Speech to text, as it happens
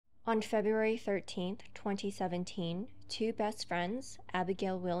On February 13th, 2017, two best friends,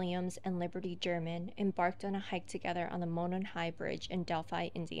 Abigail Williams and Liberty German, embarked on a hike together on the Monon High Bridge in Delphi,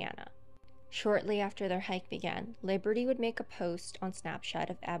 Indiana. Shortly after their hike began, Liberty would make a post on Snapchat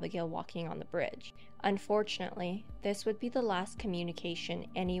of Abigail walking on the bridge. Unfortunately, this would be the last communication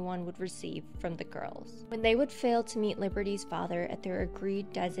anyone would receive from the girls. When they would fail to meet Liberty's father at their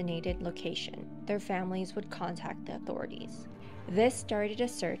agreed designated location, their families would contact the authorities. This started a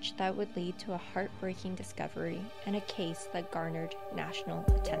search that would lead to a heartbreaking discovery and a case that garnered national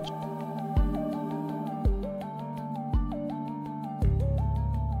attention.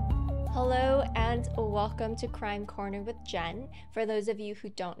 Hello and welcome to Crime Corner with Jen. For those of you who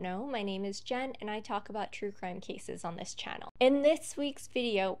don't know, my name is Jen and I talk about true crime cases on this channel. In this week's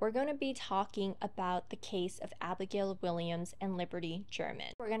video, we're going to be talking about the case of Abigail Williams and Liberty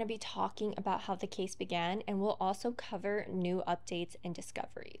German. We're going to be talking about how the case began, and we'll also cover new updates and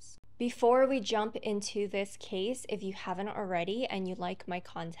discoveries. Before we jump into this case, if you haven't already and you like my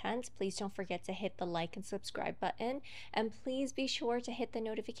content, please don't forget to hit the like and subscribe button, and please be sure to hit the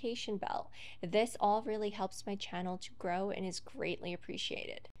notification bell. This all really helps my channel to grow and is greatly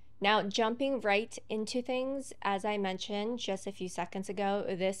appreciated. Now, jumping right into things, as I mentioned just a few seconds ago,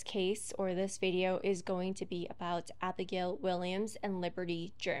 this case or this video is going to be about Abigail Williams and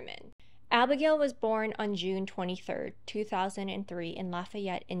Liberty German. Abigail was born on June 23, 2003 in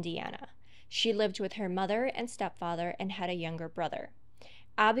Lafayette, Indiana. She lived with her mother and stepfather and had a younger brother.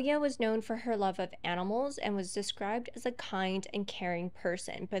 Abigail was known for her love of animals and was described as a kind and caring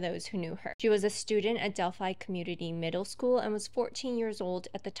person by those who knew her. She was a student at Delphi Community Middle School and was 14 years old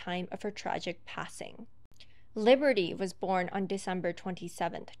at the time of her tragic passing. Liberty was born on December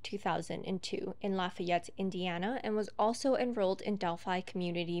 27, 2002 in Lafayette, Indiana, and was also enrolled in Delphi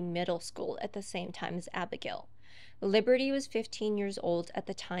Community Middle School at the same time as Abigail. Liberty was 15 years old at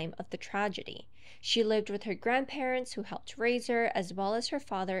the time of the tragedy. She lived with her grandparents who helped raise her, as well as her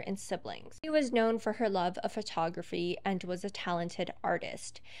father and siblings. She was known for her love of photography and was a talented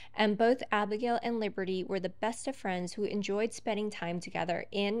artist, and both Abigail and Liberty were the best of friends who enjoyed spending time together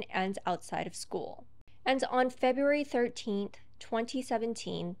in and outside of school. And on February 13th,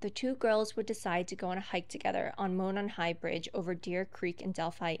 2017, the two girls would decide to go on a hike together on Monon High Bridge over Deer Creek in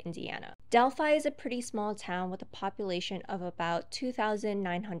Delphi, Indiana. Delphi is a pretty small town with a population of about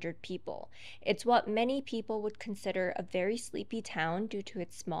 2,900 people. It's what many people would consider a very sleepy town due to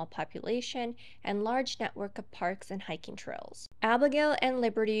its small population and large network of parks and hiking trails. Abigail and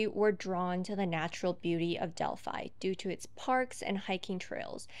Liberty were drawn to the natural beauty of Delphi due to its parks and hiking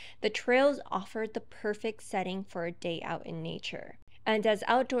trails. The trails offered the perfect setting for a day out in nature. And as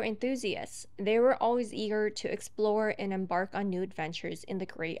outdoor enthusiasts, they were always eager to explore and embark on new adventures in the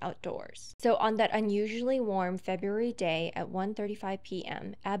great outdoors. So on that unusually warm February day at 1:35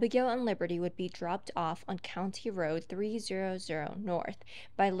 p.m., Abigail and Liberty would be dropped off on County Road 300 North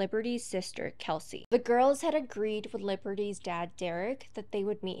by Liberty's sister, Kelsey. The girls had agreed with Liberty's dad, Derek, that they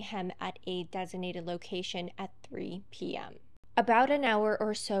would meet him at a designated location at 3 p.m. About an hour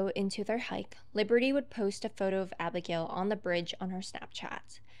or so into their hike, Liberty would post a photo of Abigail on the bridge on her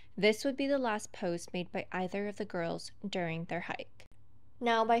Snapchat. This would be the last post made by either of the girls during their hike.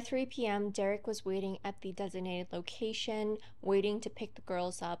 Now, by 3 p.m., Derek was waiting at the designated location, waiting to pick the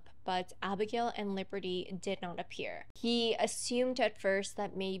girls up, but Abigail and Liberty did not appear. He assumed at first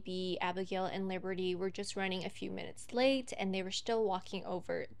that maybe Abigail and Liberty were just running a few minutes late and they were still walking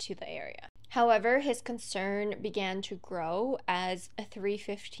over to the area. However, his concern began to grow as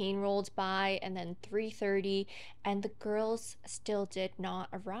 3:15 rolled by and then 3:30, and the girls still did not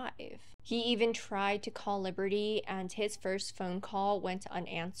arrive. He even tried to call Liberty, and his first phone call went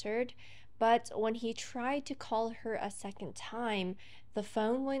unanswered, but when he tried to call her a second time, the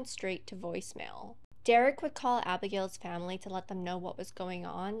phone went straight to voicemail. Derek would call Abigail's family to let them know what was going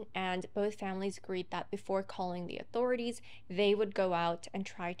on, and both families agreed that before calling the authorities, they would go out and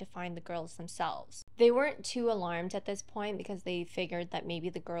try to find the girls themselves. They weren't too alarmed at this point because they figured that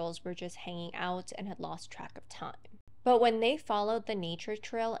maybe the girls were just hanging out and had lost track of time. But when they followed the nature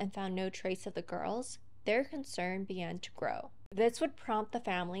trail and found no trace of the girls, their concern began to grow. This would prompt the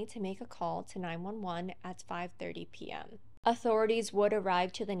family to make a call to 911 at 5:30 p.m. Authorities would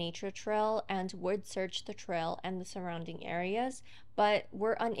arrive to the nature trail and would search the trail and the surrounding areas, but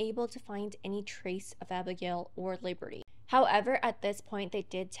were unable to find any trace of Abigail or Liberty. However, at this point, they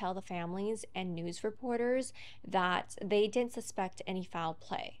did tell the families and news reporters that they didn't suspect any foul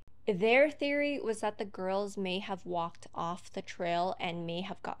play. Their theory was that the girls may have walked off the trail and may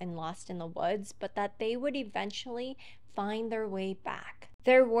have gotten lost in the woods, but that they would eventually find their way back.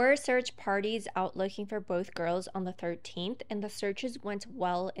 There were search parties out looking for both girls on the 13th, and the searches went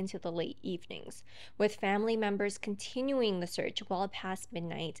well into the late evenings, with family members continuing the search well past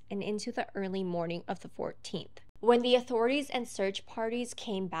midnight and into the early morning of the 14th. When the authorities and search parties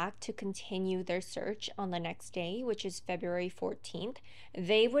came back to continue their search on the next day, which is February 14th,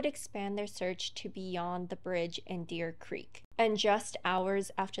 they would expand their search to beyond the bridge in Deer Creek. And just hours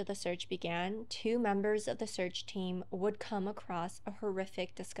after the search began, 2 members of the search team would come across a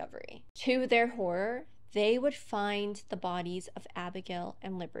horrific discovery. To their horror, they would find the bodies of Abigail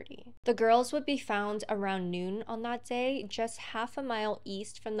and Liberty. The girls would be found around noon on that day, just half a mile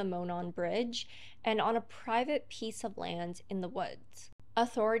east from the Monon Bridge and on a private piece of land in the woods.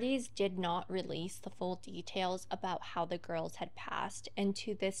 Authorities did not release the full details about how the girls had passed, and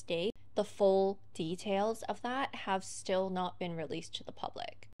to this day, the full details of that have still not been released to the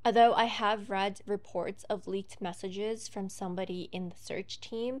public. Although I have read reports of leaked messages from somebody in the search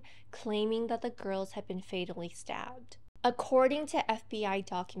team claiming that the girls had been fatally stabbed. According to FBI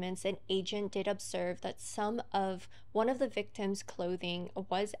documents, an agent did observe that one of the victims' clothing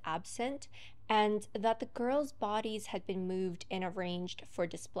was absent and that the girls' bodies had been moved and arranged for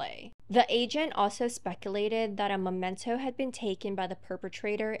display. The agent also speculated that a memento had been taken by the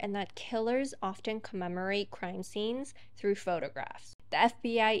perpetrator and that killers often commemorate crime scenes through photographs. The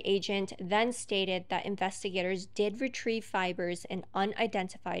FBI agent then stated that investigators did retrieve fibers and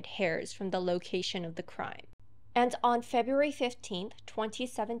unidentified hairs from the location of the crime. And on February 15th,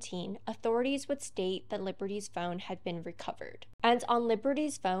 2017, authorities would state that Liberty's phone had been recovered. And on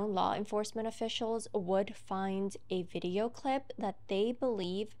Liberty's phone, law enforcement officials would find a video clip that they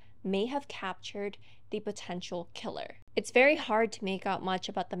believe may have captured the potential killer. It's very hard to make out much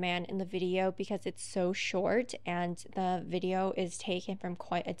about the man in the video because it's so short and the video is taken from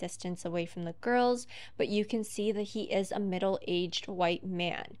quite a distance away from the girls, but you can see that he is a middle-aged white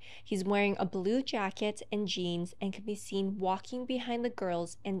man. He's wearing a blue jacket and jeans and can be seen walking behind the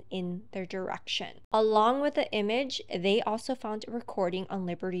girls and in their direction. Along with the image, they also found a recording on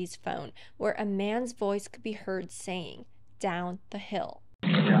Liberty's phone where a man's voice could be heard saying, "Down the hill."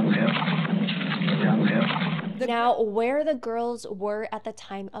 Down the hill. Down the hill. Now, where the girls were at the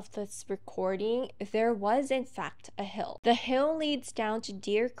time of this recording, there was in fact a hill. The hill leads down to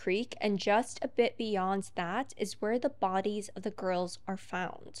Deer Creek, and just a bit beyond that is where the bodies of the girls are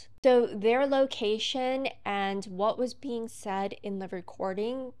found. So their location and what was being said in the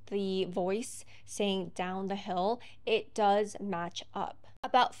recording, the voice saying "down the hill," it does match up.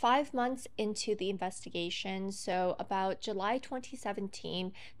 About 5 months into the investigation, so about July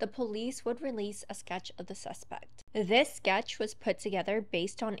 2017, the police would release a sketch of the suspect. This sketch was put together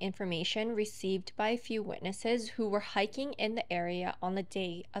based on information received by a few witnesses who were hiking in the area on the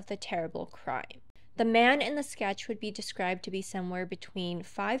day of the terrible crime. The man in the sketch would be described to be somewhere between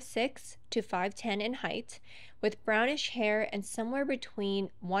 5'6" to 5'10" in height, with brownish hair and somewhere between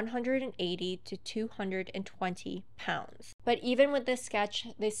 180 to 220 pounds. But even with this sketch,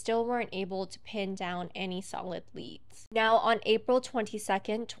 they still weren't able to pin down any solid leads. Now, on April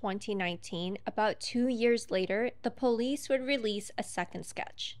 22nd, 2019, about 2 years later, the police would release a second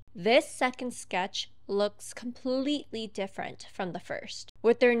sketch. This second sketch looks completely different from the first.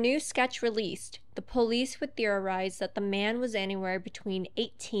 With their new sketch released, the police would theorize that the man was anywhere between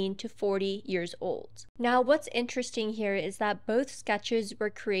 18 to 40 years old. Now, what's interesting here is that both sketches were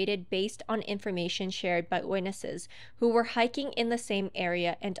created based on information shared by witnesses who were hiking in the same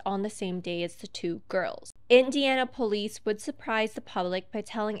area and on the same day as the two girls. Indiana police would surprise the public by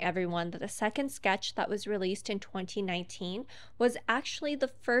telling everyone that the second sketch that was released in 2019 was actually the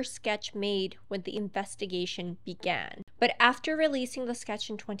first sketch made when the investigation began. But after releasing the sketch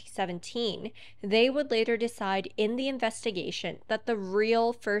in 2017, they would later decide in the investigation that the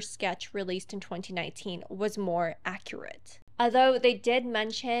real first sketch released in 2019 was more accurate. Although they did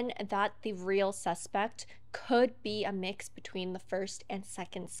mention that the real suspect could be a mix between the first and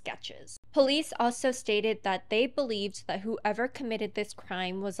second sketches. Police also stated that they believed that whoever committed this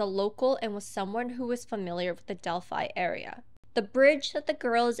crime was a local and was someone who was familiar with the Delphi area. The bridge that the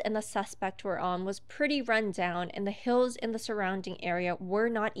girls and the suspect were on was pretty run down, and the hills in the surrounding area were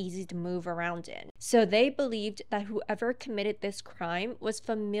not easy to move around in. So they believed that whoever committed this crime was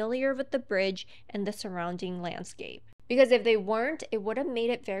familiar with the bridge and the surrounding landscape. Because if they weren't, it would have made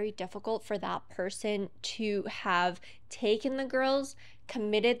it very difficult for that person to have taken the girls,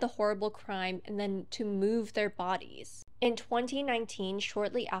 committed the horrible crime, and then to move their bodies. In 2019,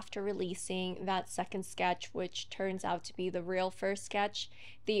 shortly after releasing that second sketch, which turns out to be the real first sketch,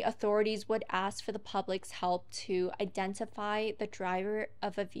 the authorities would ask for the public's help to identify the driver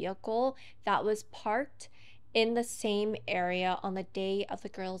of a vehicle that was parked in the same area on the day of the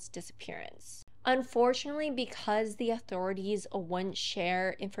girl's disappearance. Unfortunately, because the authorities wouldn't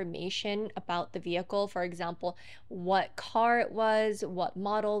share information about the vehicle, for example, what car it was, what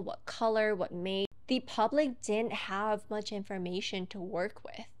model, what color, what make, the public didn't have much information to work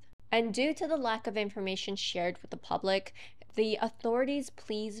with. And due to the lack of information shared with the public, the authorities'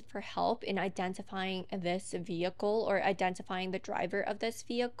 pleas for help in identifying this vehicle or identifying the driver of this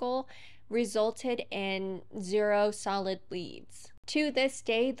vehicle resulted in 0 solid leads. To this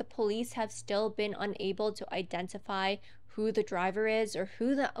day, the police have still been unable to identify who the driver is or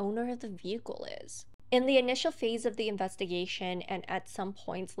who the owner of the vehicle is. In the initial phase of the investigation, and at some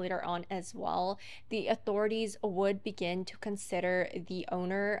points later on as well, the authorities would begin to consider the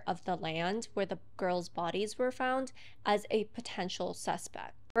owner of the land where the girls' bodies were found as a potential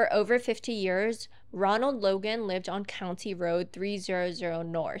suspect. For over 50 years, Ronald Logan lived on County Road 300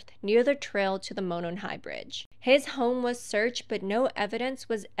 North, near the trail to the Monon High Bridge. His home was searched, but no evidence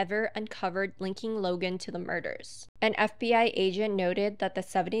was ever uncovered linking Logan to the murders. An FBI agent noted that the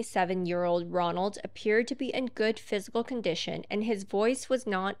 77-year-old Ronald appeared to be in good physical condition, and his voice was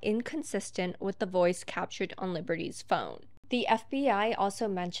not inconsistent with the voice captured on Liberty's phone. The FBI also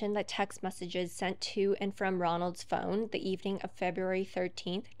mentioned that text messages sent to and from Ronald's phone the evening of February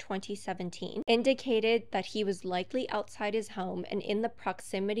 13, 2017, indicated that he was likely outside his home and in the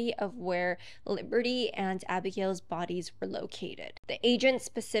proximity of where Liberty and Abigail's bodies were located. The agent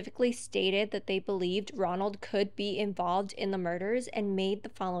specifically stated that they believed Ronald could be involved in the murders and made the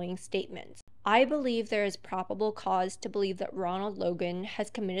following statement. I believe there is probable cause to believe that Ronald Logan has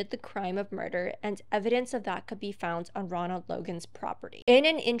committed the crime of murder, and evidence of that could be found on Ronald Logan's property. In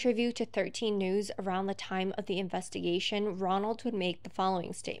an interview to 13 News around the time of the investigation, Ronald would make the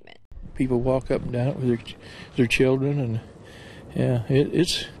following statement. People walk up and down with their children, and yeah,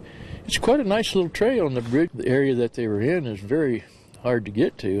 it's quite a nice little trail on the bridge. The area that they were in is very hard to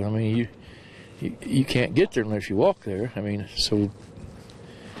get to. I mean, you can't get there unless you walk there. I mean, so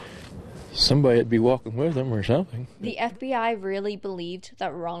somebody would be walking with them or something. The FBI really believed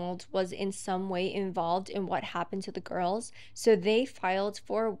that Ronald was in some way involved in what happened to the girls, so they filed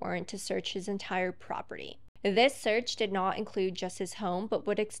for a warrant to search his entire property. This search did not include just his home, but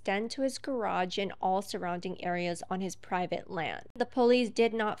would extend to his garage and all surrounding areas on his private land. The police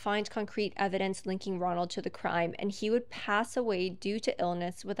did not find concrete evidence linking Ronald to the crime, and he would pass away due to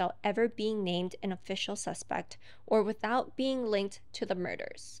illness without ever being named an official suspect or without being linked to the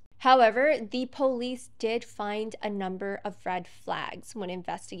murders. However, the police did find a number of red flags when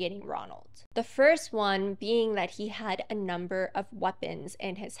investigating Ronald. The first one being that he had a number of weapons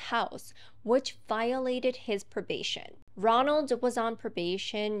in his house, which violated his probation. Ronald was on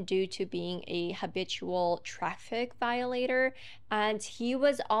probation due to being a habitual traffic violator, and he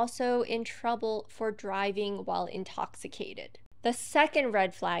was also in trouble for driving while intoxicated. The second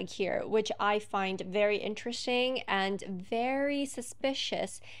red flag here, which I find very interesting and very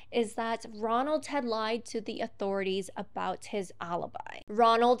suspicious, is that Ronald had lied to the authorities about his alibi.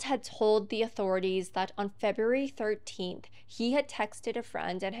 Ronald had told the authorities that on February 13th, he had texted a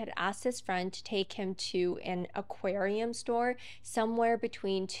friend and had asked his friend to take him to an aquarium store somewhere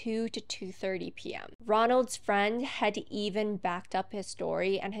between 2 to 2:30 p.m. Ronald's friend had even backed up his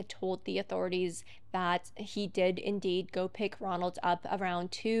story and had told the authorities that he did indeed go pick Ronald up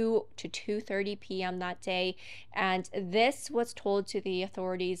around 2 to 2:30 p.m. that day, and this was told to the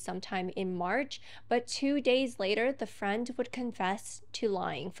authorities sometime in March, but 2 days later, the friend would confess to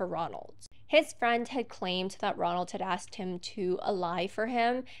lying for Ronald. His friend had claimed that Ronald had asked him to lie for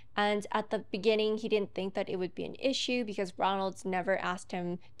him, and at the beginning he didn't think that it would be an issue because Ronald's never asked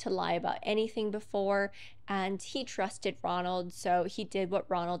him to lie about anything before, and he trusted Ronald, so he did what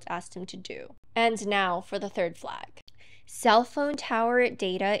Ronald asked him to do. And now for the third flag. Cell phone tower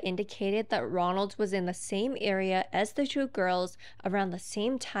data indicated that Ronald was in the same area as the two girls around the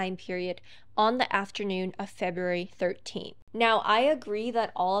same time period on the afternoon of February 13th. Now, I agree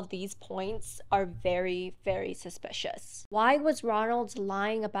that all of these points are very, very suspicious. Why was Ronald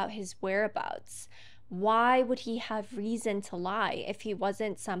lying about his whereabouts? Why would he have reason to lie if he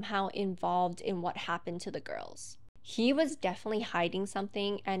wasn't somehow involved in what happened to the girls? He was definitely hiding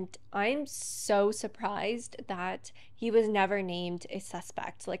something, and I'm so surprised that he was never named a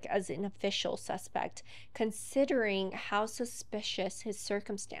suspect, like as an official suspect, considering how suspicious his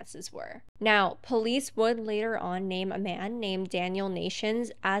circumstances were. Now, police would later on name a man named Daniel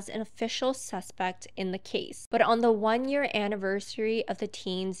Nations as an official suspect in the case. But on the 1-year anniversary of the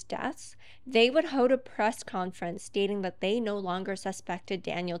teen's deaths, they would hold a press conference stating that they no longer suspected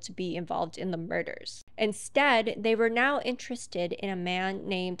Daniel to be involved in the murders. Instead, they were now interested in a man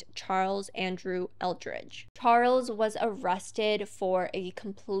named Charles Andrew Eldridge. Charles was arrested for a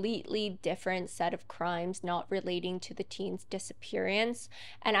completely different set of crimes not relating to the teen's disappearance,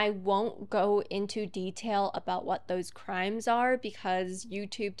 and I won't go into detail about what those crimes are because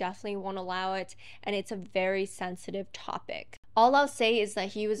YouTube definitely won't allow it, and it's a very sensitive topic. All I'll say is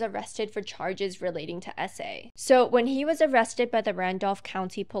that he was arrested for charges relating to SA. So when he was arrested by the Randolph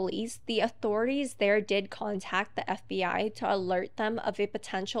County Police, the authorities there did contact the FBI to alert them of a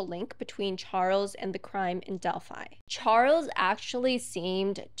potential link between Charles and the crime in Delphi. Charles actually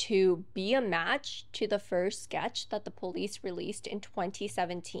seemed to be a match to the first sketch that the police released in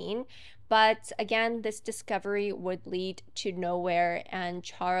 2017, but again, this discovery would lead to nowhere and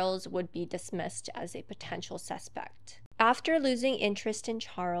Charles would be dismissed as a potential suspect. After losing interest in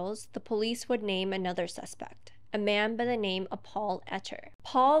Charles, the police would name another suspect, a man by the name of Paul Etter.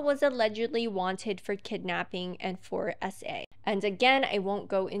 Paul was allegedly wanted for kidnapping and for SA. And again, I won't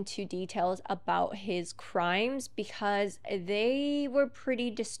go into details about his crimes because they were pretty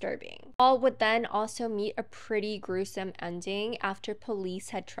disturbing. Paul would then also meet a pretty gruesome ending after police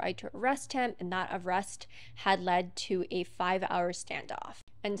had tried to arrest him, and that arrest had led to a 5-hour standoff.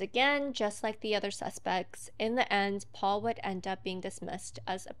 And again, just like the other suspects, in the end, Paul would end up being dismissed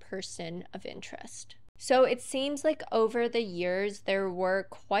as a person of interest. So it seems like over the years, there were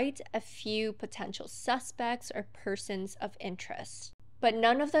quite a few potential suspects or persons of interest. But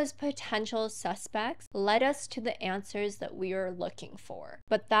none of those potential suspects led us to the answers that we were looking for.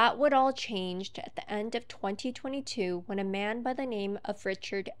 But that would all change at the end of 2022 when a man by the name of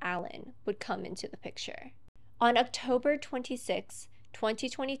Richard Allen would come into the picture. On October 26,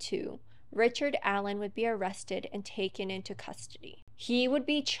 2022, Richard Allen would be arrested and taken into custody. He would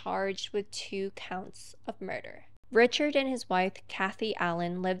be charged with 2 counts of murder. Richard and his wife, Kathy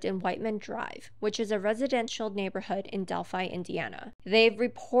Allen, lived in Whiteman Drive, which is a residential neighborhood in Delphi, Indiana. They've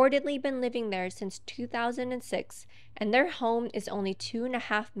reportedly been living there since 2006, and their home is only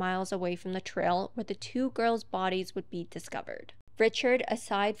 2.5 miles away from the trail where the 2 girls' bodies would be discovered. Richard,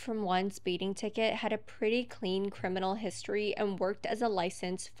 aside from 1 speeding ticket, had a pretty clean criminal history and worked as a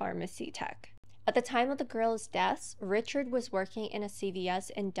licensed pharmacy tech. At the time of the girls' deaths, Richard was working in a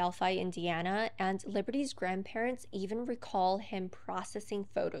CVS in Delphi, Indiana, and Liberty's grandparents even recall him processing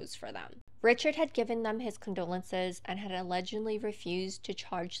photos for them. Richard had given them his condolences and had allegedly refused to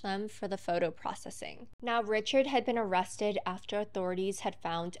charge them for the photo processing. Now, Richard had been arrested after authorities had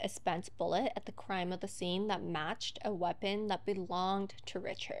found a spent bullet at the crime of the scene that matched a weapon that belonged to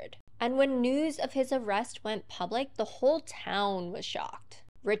Richard. And when news of his arrest went public, the whole town was shocked.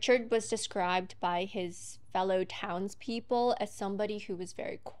 Richard was described by his fellow townspeople as somebody who was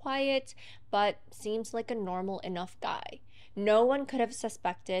very quiet, but seems like a normal enough guy. No one could have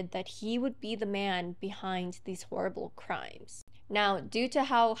suspected that he would be the man behind these horrible crimes. Now, due to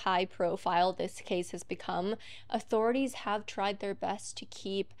how high profile this case has become, authorities have tried their best to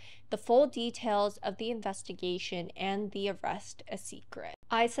keep the full details of the investigation and the arrest a secret.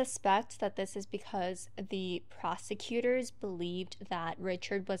 I suspect that this is because the prosecutors believed that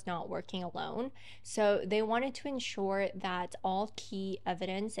Richard was not working alone, so they wanted to ensure that all key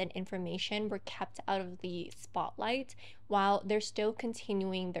evidence and information were kept out of the spotlight while they're still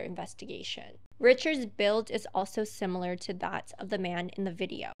continuing their investigation. Richard's build is also similar to that of the man in the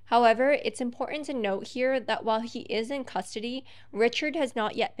video. However, it's important to note here that while he is in custody, Richard has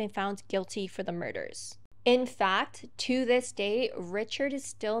not yet been found guilty for the murders. In fact, to this day, Richard is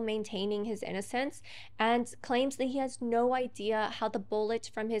still maintaining his innocence and claims that he has no idea how the bullet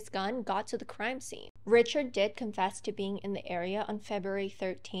from his gun got to the crime scene. Richard did confess to being in the area on February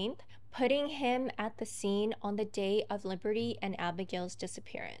 13th, putting him at the scene on the day of Liberty and Abigail's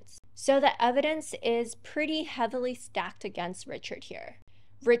disappearance. So the evidence is pretty heavily stacked against Richard here.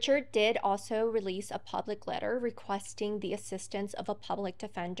 Richard did also release a public letter requesting the assistance of a public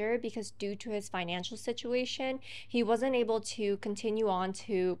defender because due to his financial situation, he wasn't able to continue on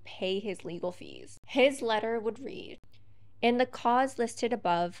to pay his legal fees. His letter would read, "In the cause listed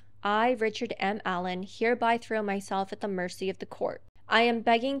above, I, Richard M. Allen, hereby throw myself at the mercy of the court. I am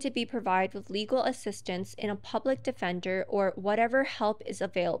begging to be provided with legal assistance in a public defender or whatever help is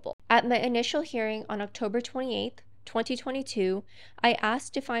available. At my initial hearing on October 28th, 2022, I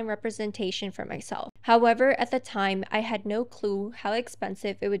asked to find representation for myself. However, at the time, I had no clue how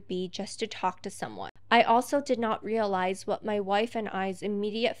expensive it would be just to talk to someone. I also did not realize what my wife and I's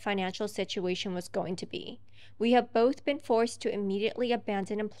immediate financial situation was going to be. We have both been forced to immediately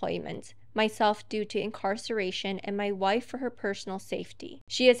abandon employment, myself due to incarceration and my wife for her personal safety.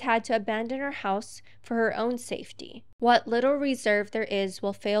 She has had to abandon her house for her own safety. What little reserve there is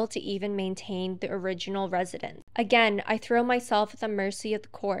will fail to even maintain the original residence. Again, I throw myself at the mercy of the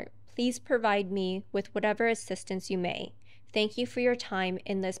court. Please provide me with whatever assistance you may. Thank you for your time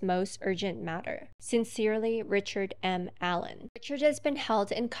in this most urgent matter. Sincerely, Richard M. Allen. Richard has been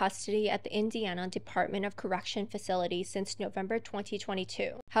held in custody at the Indiana Department of Correction facility since November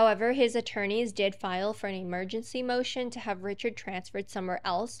 2022. However, his attorneys did file for an emergency motion to have Richard transferred somewhere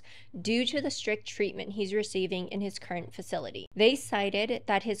else due to the strict treatment he's receiving in his current facility. They cited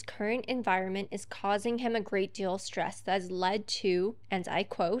that his current environment is causing him a great deal of stress that has led to, and I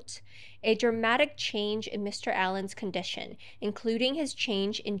quote, a dramatic change in Mr. Allen's condition, including his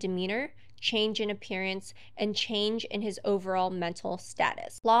change in demeanor, change in appearance, and change in his overall mental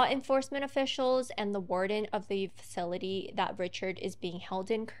status. Law enforcement officials and the warden of the facility that Richard is being held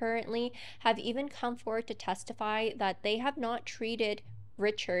in currently have even come forward to testify that they have not treated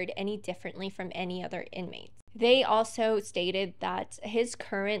Richard any differently from any other inmate. They also stated that his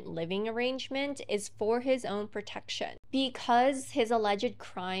current living arrangement is for his own protection. Because his alleged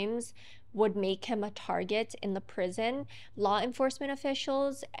crimes would make him a target in the prison, law enforcement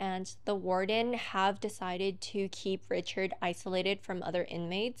officials and the warden have decided to keep Richard isolated from other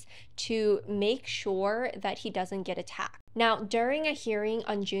inmates to make sure that he doesn't get attacked. Now, during a hearing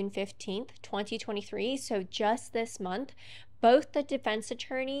on June 15th, 2023, so just this month, both the defense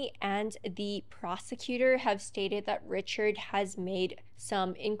attorney and the prosecutor have stated that Richard has made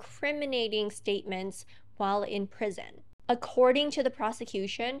some incriminating statements while in prison. According to the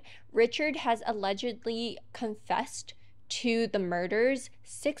prosecution, Richard has allegedly confessed to the murders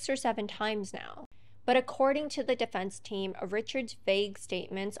 6 or 7 times now. But according to the defense team, Richard's vague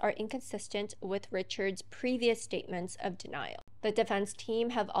statements are inconsistent with Richard's previous statements of denial. The defense team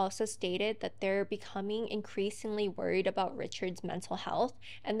have also stated that they're becoming increasingly worried about Richard's mental health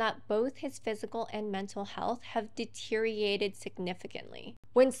and that both his physical and mental health have deteriorated significantly.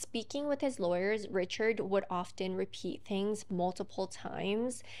 When speaking with his lawyers, Richard would often repeat things multiple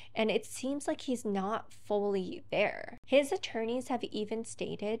times, and it seems like he's not fully there. His attorneys have even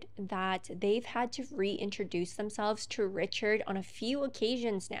stated that they've had to reintroduce themselves to Richard on a few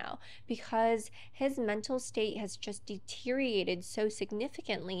occasions now because his mental state has just deteriorated so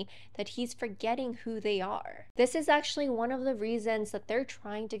significantly that he's forgetting who they are. This is actually one of the reasons that they're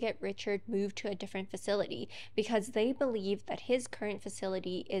trying to get Richard moved to a different facility, because they believe that his current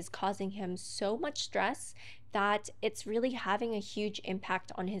facility is causing him so much stress that it's really having a huge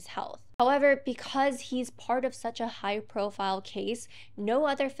impact on his health. However, because he's part of such a high-profile case, no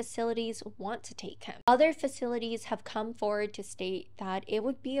other facilities want to take him. Other facilities have come forward to state that it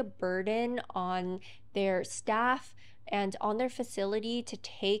would be a burden on their staff and on their facility to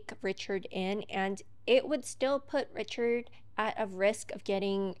take Richard in, and it would still put Richard at a risk of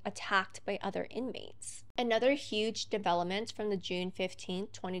getting attacked by other inmates. Another huge development from the June 15,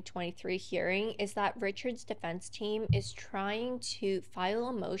 2023 hearing is that Richard's defense team is trying to file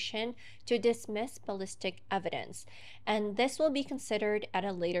a motion to dismiss ballistic evidence, and this will be considered at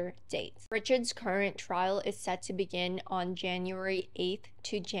a later date. Richard's current trial is set to begin on January 8th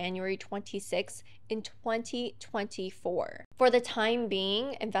to January 26th in 2024. For the time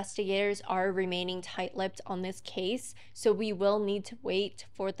being, investigators are remaining tight-lipped on this case, so we will need to wait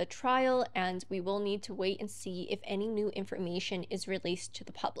for the trial and we will need to wait and see if any new information is released to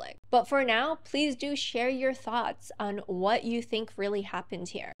the public. But for now, please do share your thoughts on what you think really happened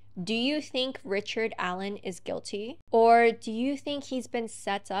here. Do you think Richard Allen is guilty? Or do you think he's been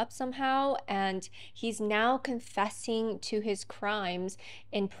set up somehow and he's now confessing to his crimes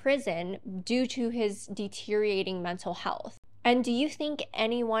in prison due to his deteriorating mental health? And do you think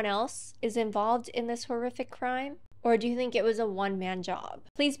anyone else is involved in this horrific crime? Or do you think it was a one-man job?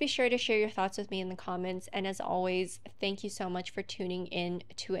 Please be sure to share your thoughts with me in the comments. And as always, thank you so much for tuning in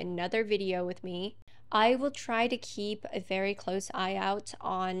to another video with me. I will try to keep a very close eye out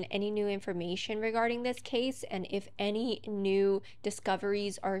on any new information regarding this case, and if any new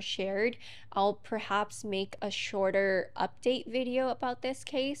discoveries are shared, I'll perhaps make a shorter update video about this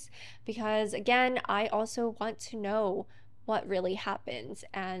case, because again, I also want to know what really happened,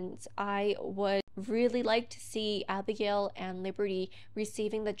 and I would really like to see Abigail and Liberty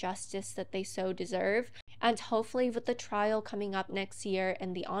receiving the justice that they so deserve. And hopefully with the trial coming up next year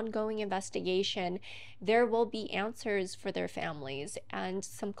and the ongoing investigation, there will be answers for their families and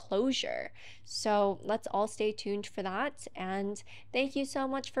some closure. So let's all stay tuned for that. And thank you so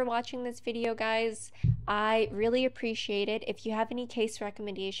much for watching this video, guys. I really appreciate it. If you have any case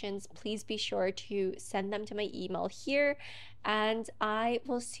recommendations, please be sure to send them to my email here, and I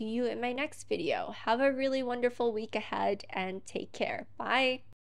will see you in my next video. Have a really wonderful week ahead and take care. Bye.